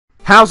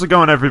How's it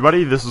going,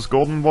 everybody? This is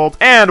GoldenboltLP,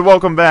 and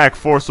welcome back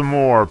for some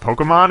more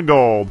Pokemon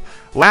Gold.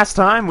 Last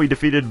time, we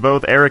defeated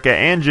both Erica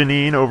and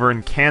Janine over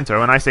in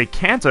Kanto, and I say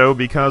Kanto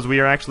because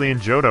we are actually in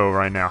Johto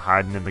right now,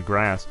 hiding in the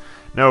grass.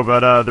 No,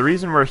 but the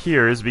reason we're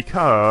here is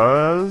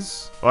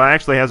because... well, it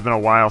actually has been a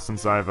while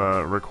since I've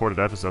recorded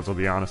episodes, I'll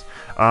be honest.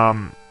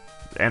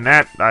 And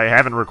that, I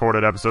haven't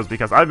recorded episodes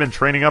because I've been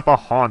training up a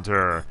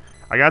Haunter.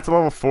 I got to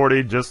level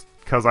 40 just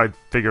because I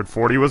figured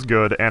 40 was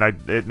good, and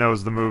it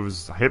knows the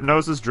moves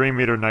Hypnosis, Dream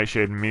Meter,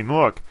 Nightshade, and Mean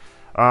Look.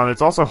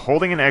 It's also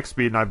holding an X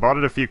speed, and I bought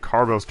it a few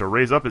carbos to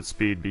raise up its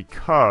speed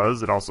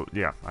because it also...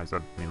 yeah, I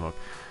said Mean Look.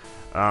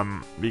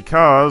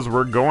 Because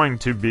we're going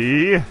to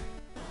be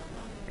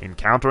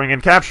encountering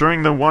and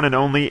capturing the one and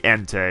only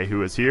Entei,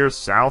 who is here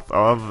south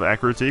of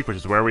Ekritique, which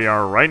is where we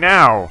are right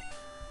now.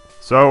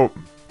 So...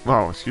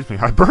 oh, excuse me,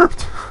 I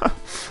burped.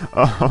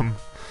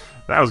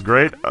 That was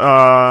great.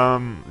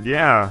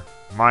 Yeah,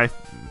 my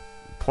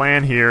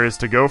plan here is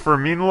to go for a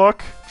Mean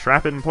Look,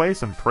 trap it in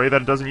place, and pray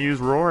that it doesn't use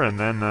Roar, and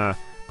then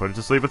put it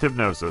to sleep with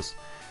Hypnosis.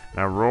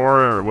 Now,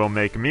 Roar will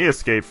make me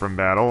escape from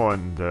battle,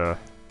 and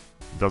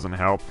doesn't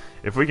help.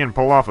 If we can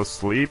pull off a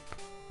sleep,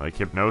 like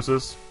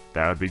Hypnosis,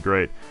 that would be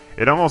great.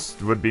 It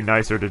almost would be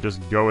nicer to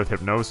just go with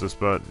Hypnosis,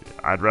 but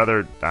I'd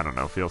rather, I don't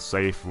know, feel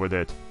safe with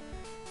it.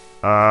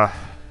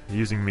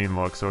 Using Mean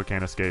Look, so it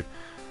can't escape.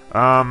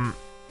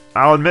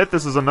 I'll admit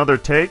this is another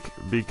take,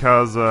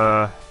 because,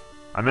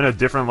 I'm in a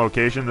different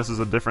location. This is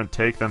a different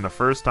take than the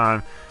first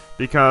time,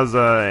 because,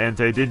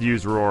 Entei did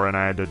use Roar, and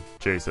I had to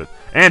chase it.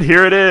 And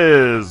here it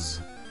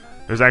is!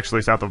 It was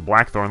actually south of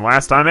Blackthorn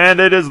last time, and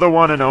it is the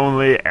one and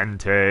only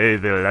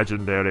Entei, the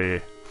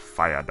legendary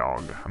Fire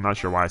Dog. I'm not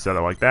sure why I said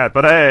it like that,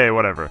 but hey,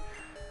 whatever.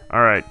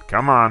 Alright,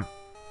 come on.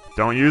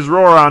 Don't use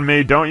Roar on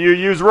me. Don't you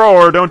use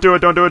Roar. Don't do it.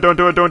 Don't do it. Don't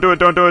do it. Don't do it.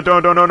 Don't do it.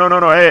 Don't.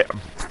 No. Hey.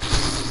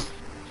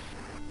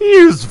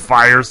 Use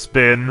Fire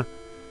Spin.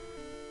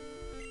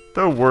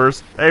 The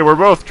worst. Hey, we're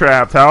both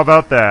trapped. How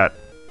about that?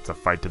 It's a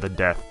fight to the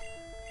death.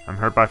 I'm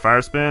hurt by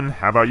Fire Spin.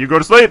 How about you go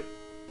to sleep?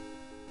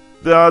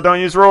 Don't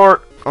use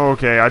Roar.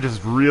 Okay, I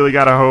just really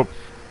gotta hope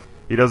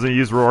he doesn't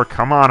use Roar.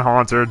 Come on,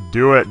 Haunter.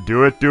 Do it.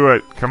 Do it. Do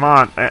it. Come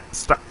on.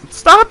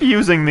 Stop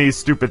using these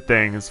stupid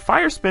things.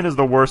 Fire Spin is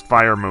the worst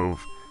fire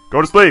move.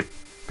 Go to sleep!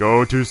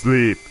 Go to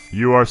sleep!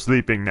 You are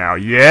sleeping now.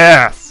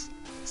 Yes!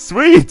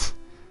 Sweet!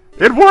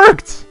 It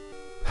worked!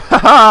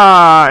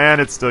 Haha! And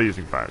it's still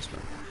using Fire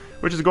Spin,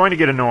 which is going to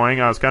get annoying.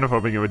 I was kind of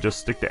hoping it would just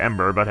stick to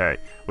Ember, but hey.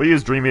 We'll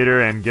use Dream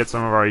Eater and get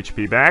some of our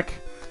HP back.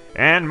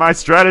 And my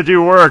strategy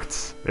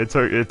worked! It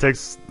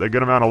takes a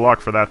good amount of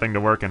luck for that thing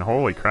to work, and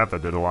holy crap,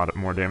 that did a lot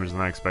more damage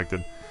than I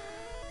expected.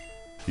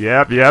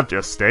 Yep,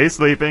 just stay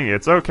sleeping.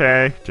 It's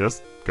okay.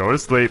 Just go to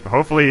sleep.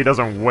 Hopefully he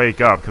doesn't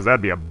wake up, because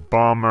that'd be a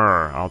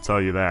bummer. I'll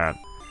tell you that.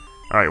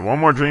 Alright, one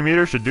more Dream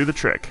Eater should do the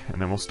trick.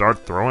 And then we'll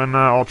start throwing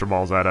Ultra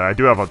Balls at it. I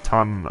do have a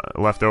ton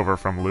left over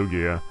from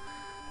Lugia.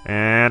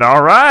 And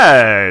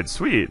alright!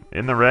 Sweet.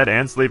 In the red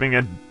and sleeping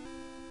and...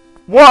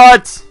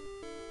 what?!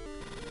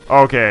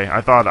 Okay,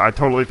 I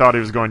totally thought he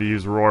was going to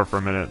use Roar for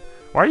a minute.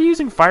 Why are you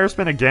using Fire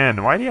Spin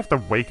again? Why do you have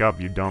to wake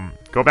up, you dumb...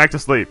 go back to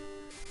sleep.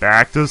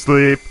 Back to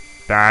sleep.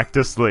 Back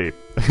to sleep.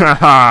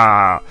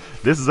 Haha!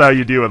 This is how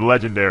you deal with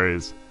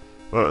legendaries.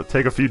 Well,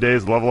 take a few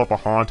days, level up a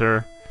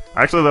Haunter.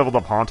 I actually leveled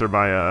up Haunter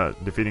by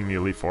defeating the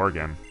Elite Four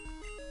again.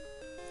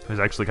 It was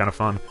actually kind of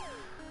fun.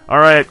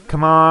 Alright,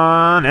 come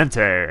on,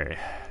 Entei.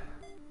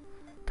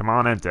 Come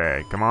on,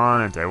 Entei. Come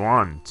on, Entei.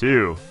 1,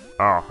 2.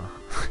 Oh.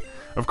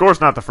 Of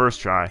course not the first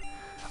try.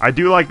 I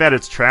do like that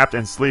it's trapped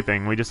and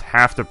sleeping. We just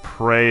have to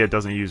pray it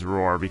doesn't use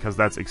Roar, because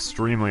that's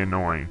extremely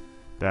annoying.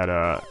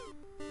 That,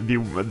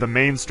 the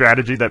main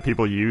strategy that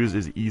people use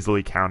is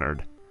easily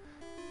countered.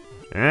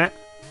 Don't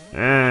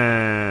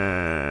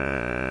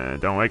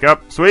wake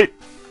up. Sweet!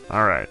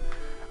 Alright.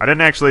 I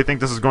didn't actually think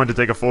this was going to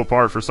take a full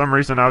part. For some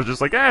reason, I was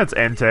just like, it's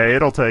Entei.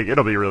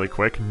 It'll be really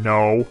quick.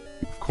 No.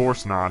 Of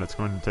course not. It's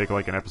going to take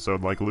like an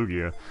episode like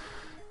Lugia.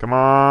 Come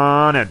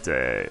on,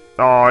 Entei.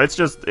 Oh, it's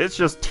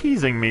just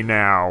teasing me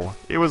now.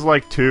 It was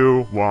like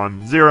 2,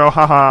 1, 0.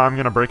 Haha, I'm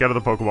gonna break out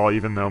of the Pokeball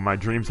even though my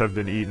dreams have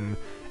been eaten.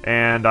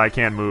 And I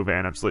can't move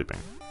and I'm sleeping.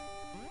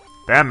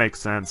 That makes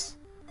sense.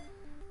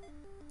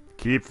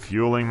 Keep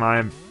fueling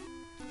my...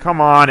 come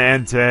on,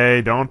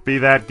 Entei, don't be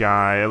that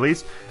guy. At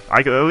least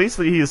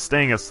he is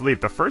staying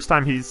asleep. The first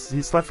time he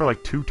slept for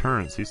like 2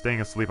 turns. He's staying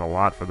asleep a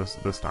lot for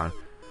this time.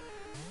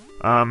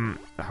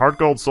 Heart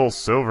Gold, Soul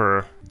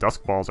Silver,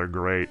 Dusk Balls are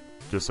great.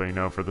 Just so you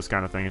know, for this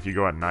kind of thing, if you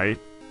go at night,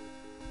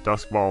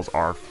 Dusk Balls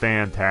are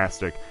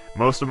fantastic.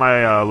 Most of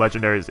my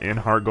legendaries in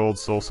Heart Gold,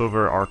 Soul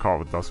Silver are caught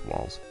with Dusk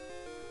Balls.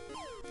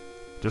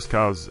 Just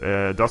cause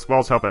Dusk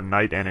Balls help at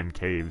night and in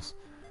caves.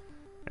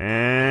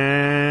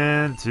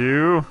 And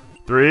 2,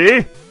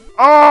 3.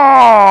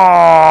 Oh!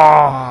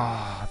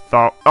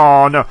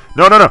 Oh no!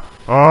 No!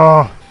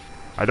 Oh!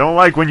 I don't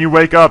like when you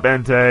wake up,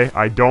 Entei.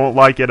 I don't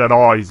like it at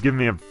all. He's giving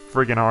me a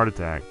freaking heart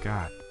attack.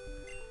 God.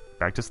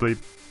 Back to sleep.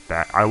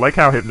 I like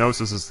how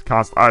Hypnosis is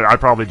constant. I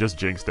probably just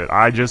jinxed it.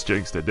 I just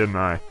jinxed it, didn't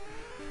I?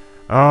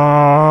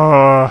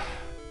 Oh.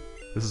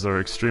 This is an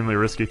extremely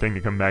risky thing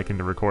to come back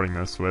into recording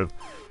this with.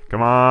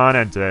 Come on,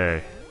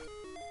 Entei.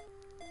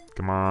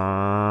 Come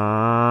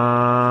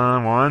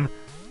on. One.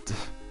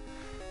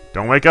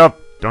 Don't wake up.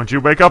 Don't you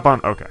wake up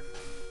on... Okay.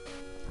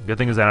 Good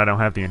thing is that I don't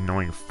have the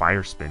annoying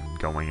fire spin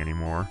going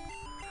anymore.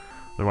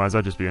 Otherwise,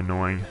 I'd just be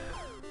annoying.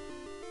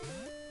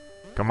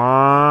 Come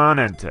on,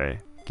 Entei.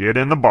 Get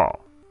in the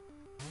ball.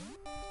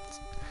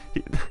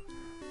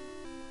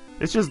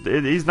 It's just,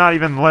 he's not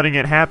even letting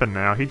it happen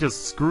now. He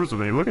just screws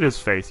with me. Look at his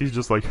face. He's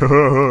just like,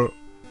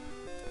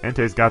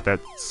 Entei's got that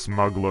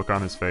smug look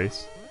on his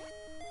face.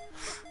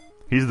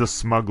 He's the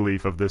smug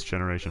leaf of this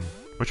generation.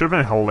 Which would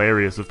have been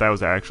hilarious if that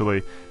was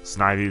actually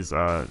Snivy's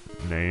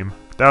name.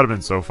 That would have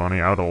been so funny.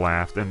 I would have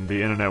laughed, and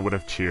the internet would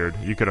have cheered.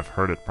 You could have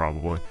heard it,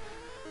 probably.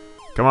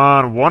 Come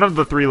on, one of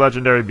the 3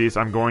 legendary beasts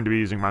I'm going to be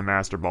using my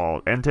Master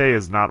Ball. Entei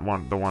is not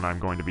the one I'm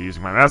going to be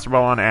using my Master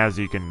Ball on, as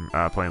you can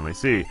plainly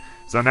see.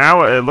 So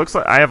now it looks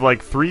like I have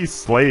like 3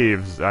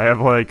 slaves. I have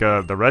like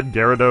the Red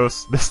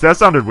Gyarados. That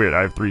sounded weird.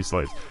 I have 3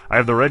 slaves. I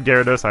have the Red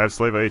Gyarados, I have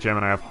Slave HM,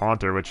 and I have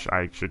Haunter, which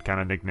I should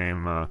kind of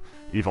nickname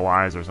Evil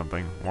Eyes or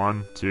something.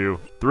 1, 2,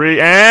 3,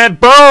 and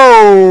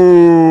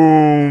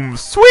boom!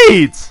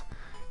 Sweet!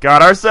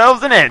 Got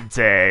ourselves an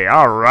Entei.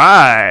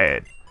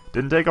 Alright.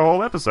 Didn't take a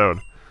whole episode.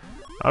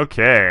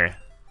 Okay.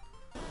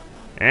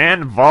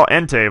 And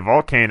Entei,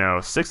 Volcano,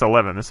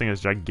 6'11". This thing is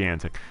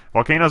gigantic.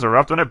 Volcanoes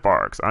erupt when it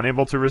barks.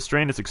 Unable to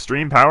restrain its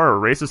extreme power, it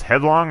races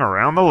headlong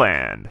around the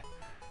land.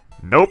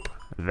 Nope.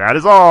 That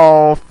is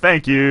all.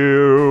 Thank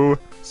you.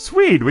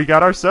 Sweet, we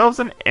got ourselves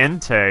an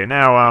Entei.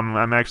 Now,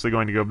 I'm actually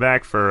going to go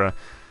back for,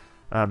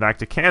 back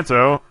to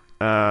Kanto,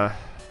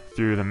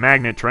 through the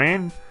magnet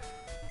train.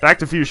 Back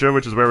to Fuchsia,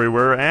 which is where we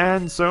were,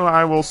 and so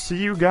I will see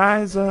you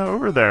guys,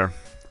 over there.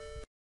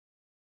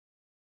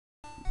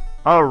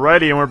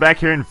 Alrighty, and we're back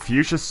here in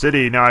Fuchsia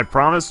City. Now, I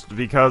promised,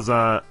 because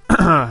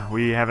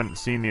we haven't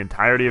seen the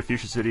entirety of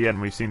Fuchsia City yet,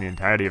 and we've seen the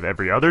entirety of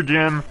every other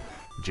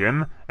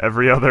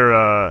every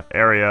other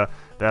area,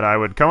 that I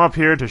would come up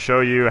here to show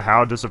you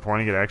how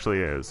disappointing it actually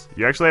is.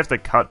 You actually have to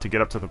cut to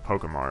get up to the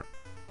Pokemart.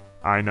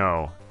 I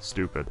know,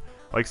 stupid.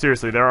 Like,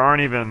 seriously, there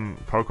aren't even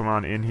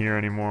Pokemon in here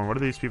anymore. What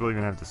do these people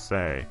even have to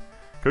say?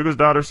 Kuga's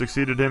daughter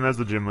succeeded him as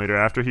the gym leader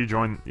after he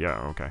joined...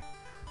 Yeah, okay.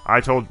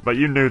 But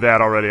you knew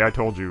that already. I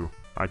told you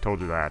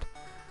that.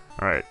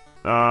 Alright,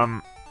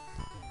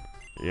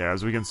 yeah,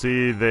 as we can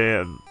see,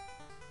 the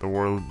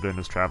warden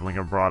is traveling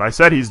abroad. I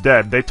said he's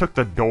dead. They took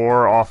the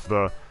door off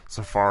the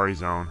Safari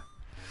Zone.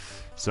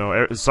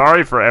 So,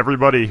 sorry for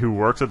everybody who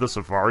works at the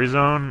Safari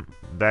Zone.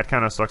 That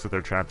kind of sucks that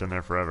they're trapped in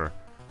there forever.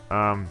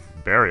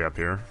 Berry up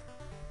here.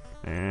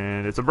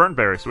 And it's a burnt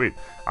berry, sweet.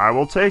 I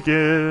will take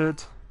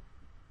it!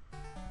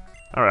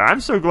 Alright,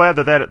 I'm so glad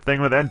that that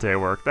thing with Entei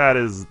worked.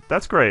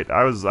 That's great.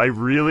 I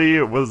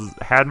really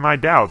had my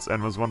doubts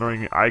and was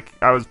wondering, I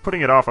was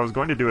putting it off. I was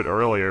going to do it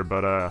earlier,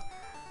 but, I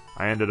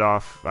ended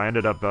up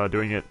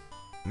doing it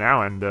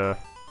now, and,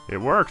 it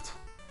worked.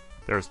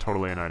 There's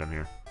totally an item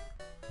here.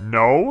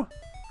 No?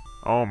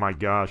 Oh my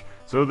gosh.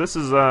 So this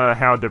is,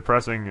 how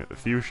depressing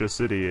Fuchsia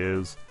City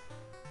is.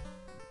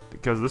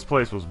 Because this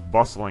place was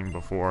bustling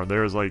before.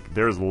 There's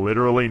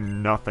literally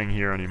nothing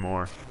here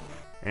anymore.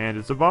 And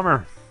it's a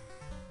bummer.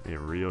 It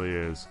really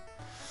is.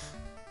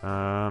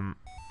 Can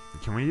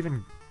we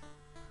even...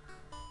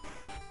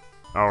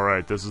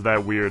 Alright, this is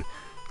that weird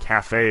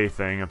cafe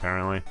thing,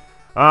 apparently.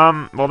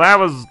 Well, that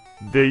was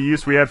the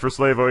use we had for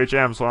Slave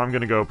OHM, so I'm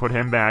gonna go put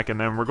him back, and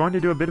then we're going to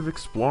do a bit of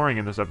exploring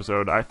in this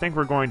episode. I think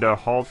we're going to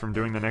halt from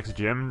doing the next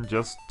gym,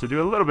 just to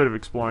do a little bit of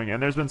exploring,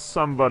 and there's been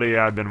somebody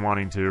I've been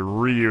wanting to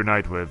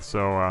reunite with,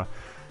 so,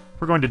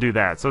 we're going to do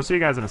that. So, see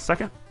you guys in a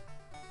second.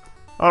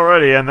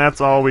 Alrighty, and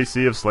that's all we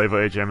see of Slave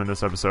HM in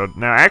this episode.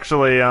 Now,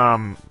 actually,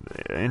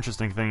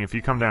 interesting thing, if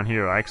you come down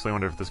here, I actually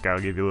wonder if this guy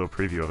will give you a little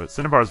preview of it.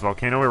 Cinnabar's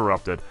volcano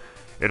erupted.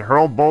 It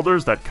hurled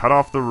boulders that cut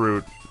off the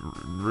Route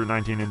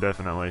 19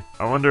 indefinitely.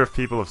 I wonder if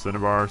people of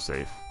Cinnabar are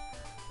safe.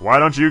 Why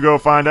don't you go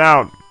find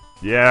out?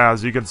 Yeah,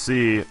 as you can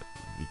see,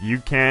 you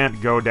can't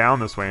go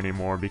down this way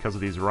anymore because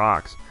of these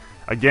rocks.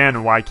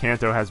 Again, why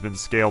Kanto has been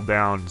scaled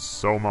down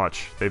so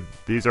much.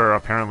 These are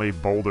apparently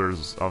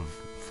boulders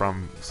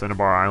from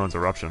Cinnabar Island's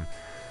eruption.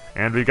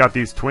 And we got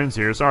these twins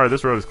here. Sorry,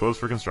 this road is closed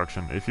for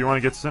construction. If you want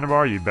to get to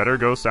Cinnabar, you better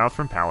go south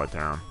from Pallet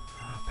Town.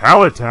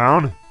 Pallet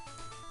Town?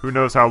 Who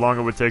knows how long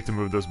it would take to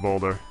move this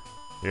boulder.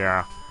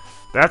 Yeah.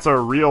 That's a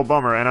real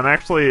bummer. And I'm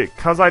actually,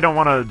 because I don't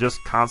want to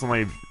just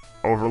constantly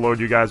overload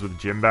you guys with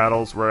gym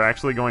battles, we're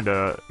actually going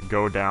to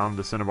go down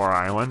to Cinnabar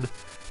Island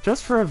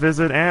just for a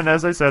visit. And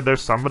as I said,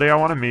 there's somebody I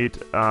want to meet.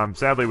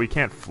 Sadly, we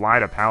can't fly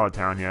to Pallet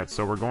Town yet,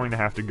 so we're going to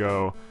have to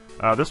go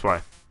this way.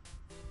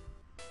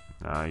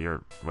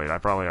 Wait, I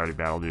probably already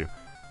battled you.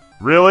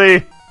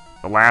 Really?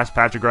 The last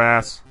patch of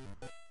grass?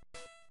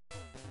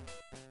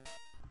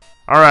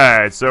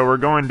 Alright, so we're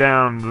going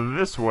down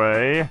this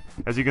way.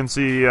 As you can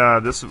see,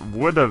 this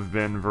would have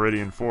been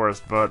Viridian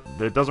Forest, but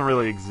it doesn't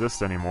really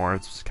exist anymore.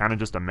 It's kind of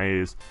just a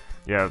maze.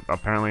 Yeah,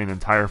 apparently an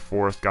entire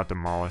forest got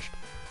demolished.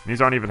 And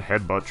these aren't even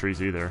headbutt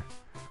trees either.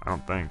 I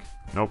don't think.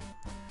 Nope.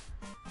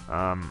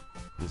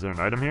 Is there an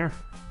item here?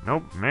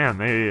 Nope. Man,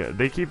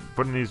 they keep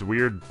putting these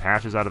weird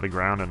patches out of the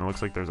ground, and it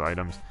looks like there's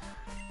items.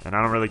 And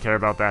I don't really care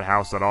about that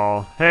house at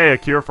all. Hey, a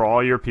cure for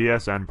all your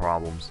PSN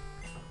problems.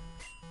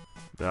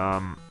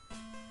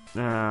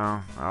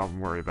 Yeah, I'll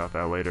worry about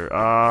that later.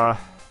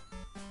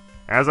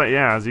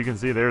 As you can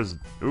see, there's...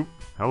 Oop,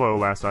 hello,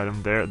 last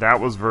item. There, that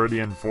was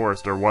Verdian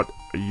Forest, or what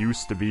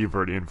used to be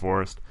Verdian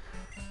Forest.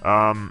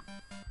 Kind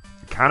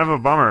of a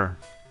bummer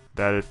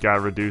that it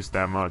got reduced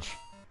that much.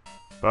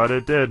 But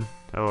it did.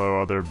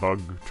 Hello, other bug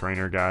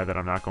trainer guy that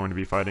I'm not going to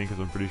be fighting, because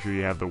I'm pretty sure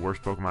you have the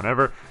worst Pokemon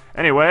ever.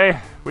 Anyway,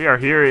 we are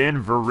here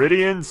in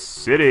Viridian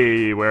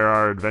City, where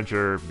our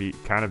adventure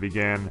kind of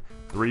began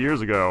 3 years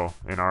ago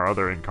in our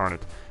other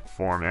incarnate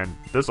form, and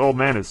this old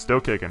man is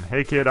still kicking.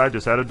 Hey kid, I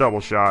just had a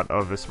double shot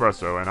of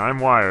espresso, and I'm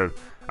wired.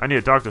 I need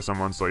to talk to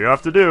someone, so you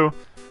have to do.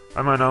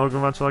 I might not look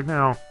much like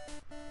now,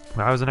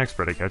 but I was an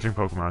expert at catching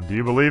Pokemon. Do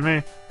you believe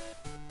me?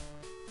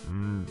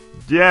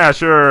 Yeah,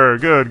 sure.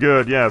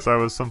 Good. Yes, I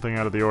was something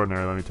out of the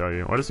ordinary, let me tell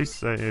you. What does he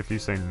say if you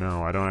say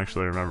no? I don't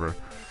actually remember.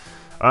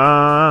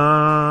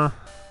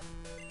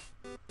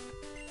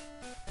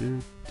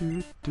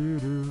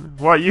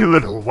 What, you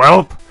little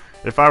whelp?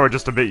 If I were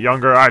just a bit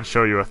younger, I'd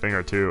show you a thing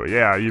or two.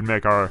 Yeah,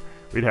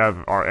 we'd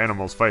have our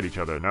animals fight each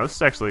other. Now, this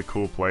is actually a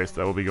cool place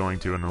that we'll be going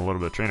to in a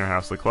little bit. Trainer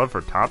House, the club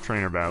for top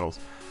trainer battles.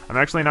 I'm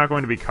actually not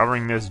going to be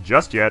covering this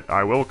just yet.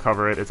 I will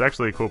cover it. It's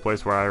actually a cool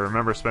place where I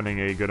remember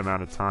spending a good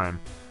amount of time.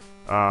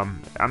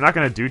 I'm not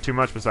going to do too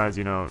much besides,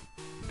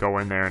 go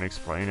in there and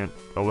explain it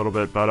a little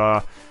bit,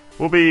 but,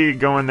 we'll be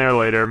going there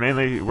later.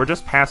 Mainly, we're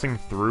just passing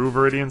through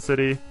Viridian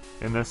City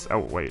in this... Oh,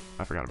 wait,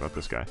 I forgot about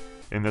this guy.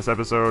 In this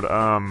episode,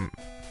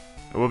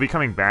 we'll be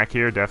coming back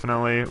here,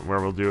 definitely, where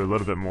we'll do a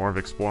little bit more of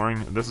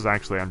exploring. This is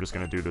actually... I'm just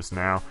going to do this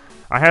now.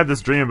 I had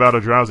this dream about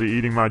a drowsy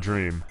eating my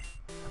dream.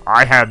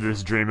 I had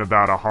this dream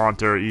about a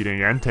haunter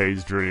eating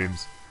Entei's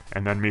dreams,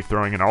 and then me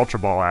throwing an Ultra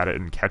Ball at it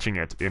and catching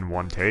it in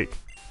one take.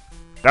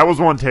 That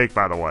was one take,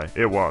 by the way.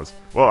 It was.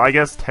 Well, I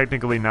guess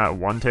technically not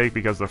one take,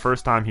 because the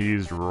first time he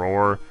used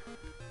Roar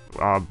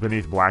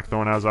beneath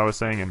Blackthorn, as I was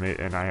saying,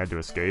 and I had to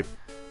escape.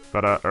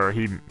 But, or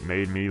he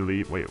made me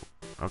leap. Wait,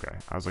 okay.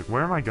 I was like,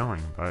 where am I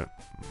going? But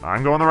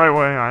I'm going the right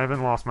way. I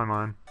haven't lost my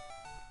mind.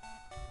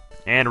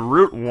 And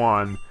Route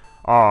 1.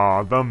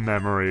 Aw, the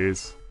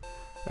memories.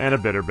 And a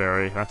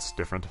Bitterberry. That's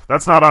different.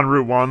 That's not on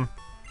Route 1.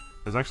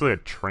 There's actually a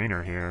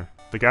trainer here.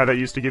 The guy that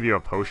used to give you a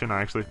potion,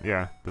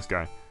 yeah, this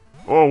guy.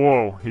 Oh,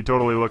 whoa, he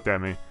totally looked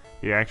at me.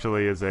 He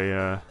actually is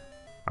I'm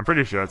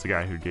pretty sure that's the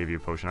guy who gave you a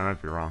potion. I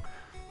might be wrong.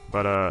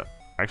 But,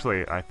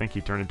 actually, I think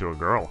he turned into a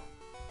girl.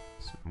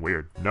 It's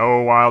weird.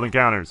 No wild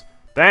encounters.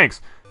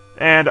 Thanks!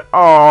 And,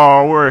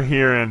 oh, we're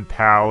here in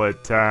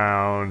Pallet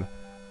Town.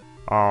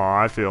 Oh,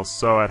 I feel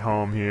so at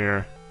home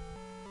here.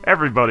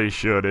 Everybody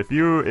should. If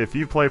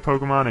you play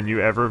Pokemon and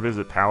you ever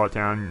visit Pallet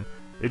Town,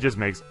 it just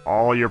makes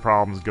all your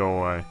problems go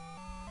away.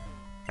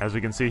 As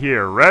we can see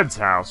here, Red's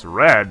house.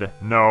 Red?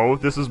 No,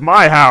 this is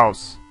my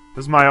house.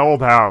 This is my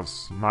old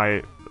house.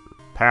 My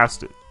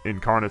past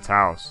incarnate's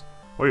house.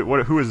 Wait,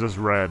 who is this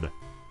Red?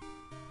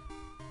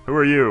 Who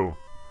are you?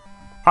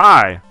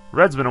 Hi!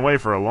 Red's been away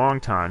for a long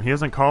time. He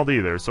hasn't called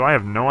either, so I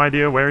have no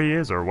idea where he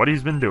is or what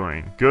he's been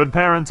doing. Good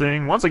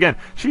parenting. Once again,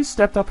 she's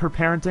stepped up her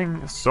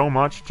parenting so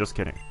much. Just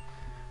kidding.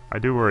 I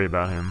do worry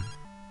about him.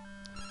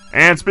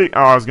 And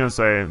I was gonna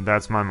say,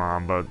 that's my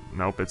mom, but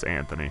nope, it's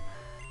Anthony.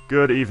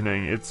 Good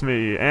evening, it's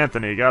me,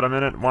 Anthony. Got a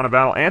minute? Want to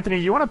battle? Anthony,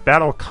 you want to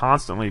battle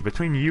constantly.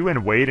 Between you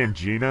and Wade and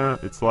Gina,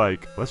 it's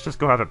like, let's just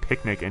go have a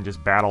picnic and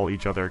just battle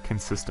each other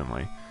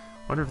consistently.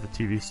 Wonder if the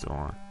TV's still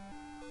on.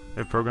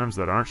 They have programs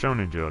that aren't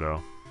shown in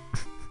Johto.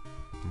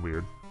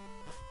 Weird.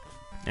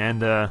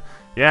 And,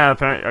 yeah,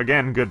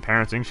 again, good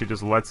parenting. She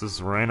just lets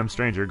this random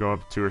stranger go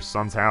up to her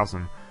son's house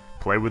and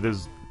play with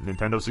his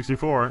Nintendo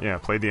 64. Yeah,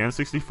 played the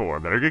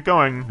N64. Better get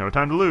going. No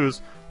time to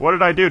lose. What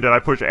did I do? Did I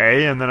push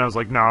A? And then I was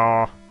like,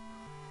 no.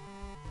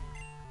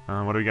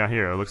 What do we got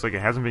here? It looks like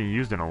it hasn't been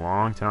used in a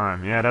long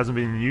time. Yeah, it hasn't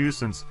been used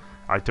since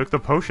I took the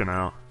potion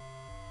out.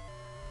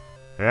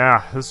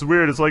 Yeah, this is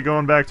weird. It's like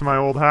going back to my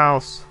old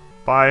house.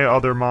 By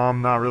other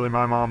mom. Not really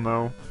my mom,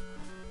 though.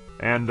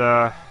 And,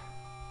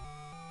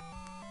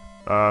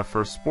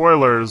 for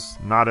spoilers,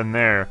 not in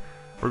there,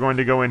 we're going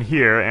to go in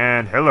here,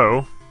 and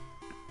hello.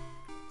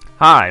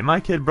 Hi, my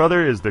kid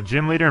brother is the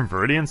gym leader in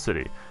Viridian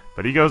City,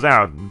 but he goes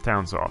out in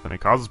town so often.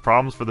 It causes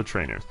problems for the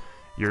trainers.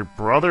 Your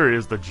brother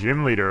is the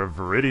gym leader of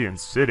Viridian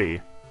City.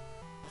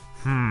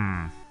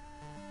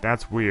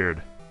 That's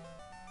weird.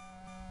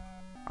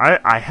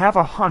 I have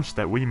a hunch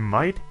that we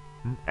might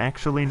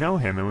actually know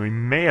him, and we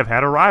may have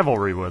had a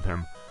rivalry with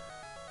him.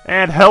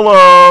 And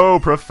hello,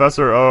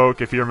 Professor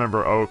Oak, if you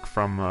remember Oak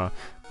from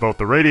both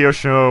the radio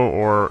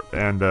show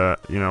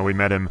we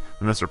met him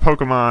in Mr.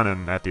 Pokemon,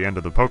 and at the end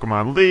of the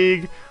Pokemon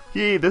League,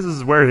 this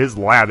is where his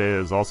lab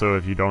is. Also,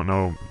 if you don't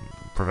know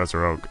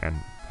Professor Oak and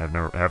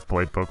have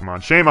played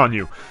Pokemon, shame on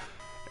you.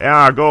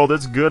 Yeah, Gold,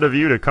 it's good of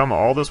you to come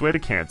all this way to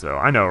Kanto.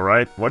 I know,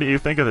 right? What do you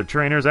think of the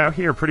trainers out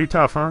here? Pretty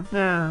tough, huh?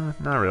 Nah,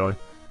 not really.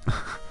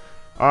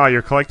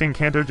 You're collecting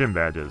Kanto gym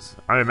badges.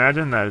 I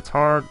imagine that it's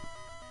hard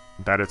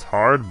that it's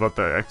hard, but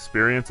the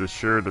experience is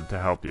sure to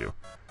help you.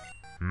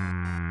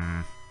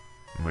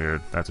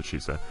 Weird. That's what she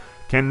said.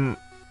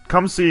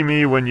 Come see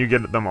me when you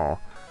get them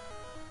all.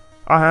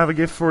 I have a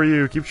gift for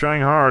you. Keep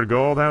trying hard.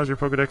 Gold, how's your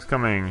Pokedex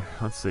coming?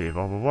 Let's see.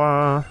 Blah, blah,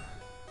 blah.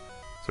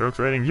 Sir Oak's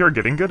rating. You're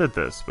getting good at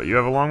this, but you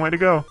have a long way to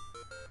go.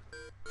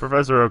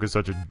 Professor Oak is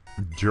such a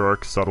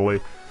jerk, subtly.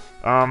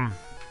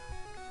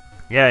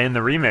 Yeah, in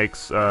the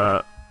remakes,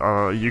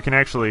 you can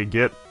actually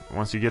get,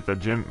 once you get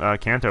the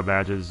Kanto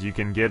badges, you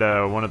can get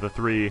one of the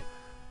 3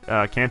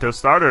 Kanto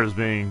starters,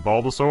 being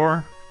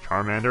Bulbasaur,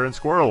 Charmander, and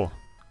Squirtle.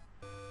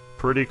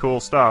 Pretty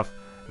cool stuff.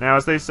 Now,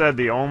 as they said,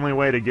 the only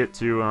way to get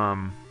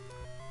to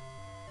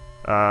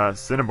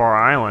Cinnabar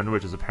Island,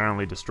 which is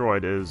apparently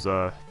destroyed, is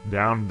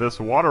down this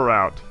water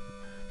route.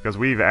 Because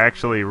you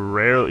actually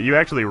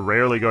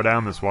rarely go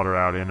down this water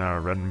route in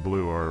Red and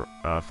Blue or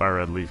Fire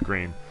Red, Leaf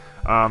Green.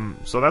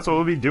 So that's what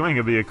we'll be doing.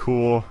 It'll be a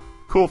cool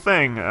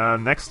thing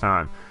next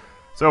time.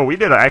 So we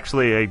did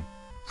actually a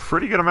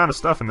pretty good amount of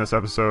stuff in this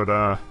episode.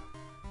 Well,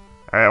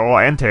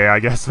 Entei, I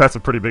guess that's a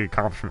pretty big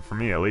accomplishment for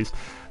me, at least.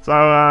 So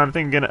I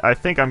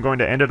think I'm going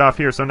to end it off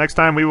here. So next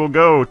time we will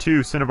go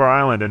to Cinnabar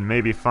Island and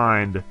maybe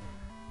find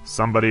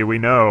somebody we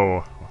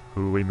know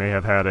who we may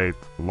have had a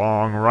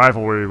long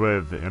rivalry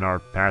with in our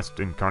past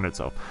incarnate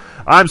self.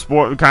 I'm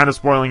kind of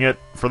spoiling it.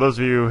 For those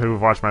of you who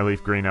have watched my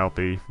Leaf Green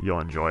LP, you'll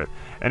enjoy it.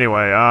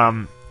 Anyway,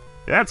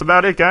 that's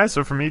about it, guys.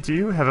 So from me to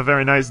you, have a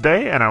very nice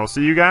day, and I will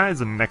see you guys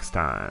next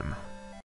time.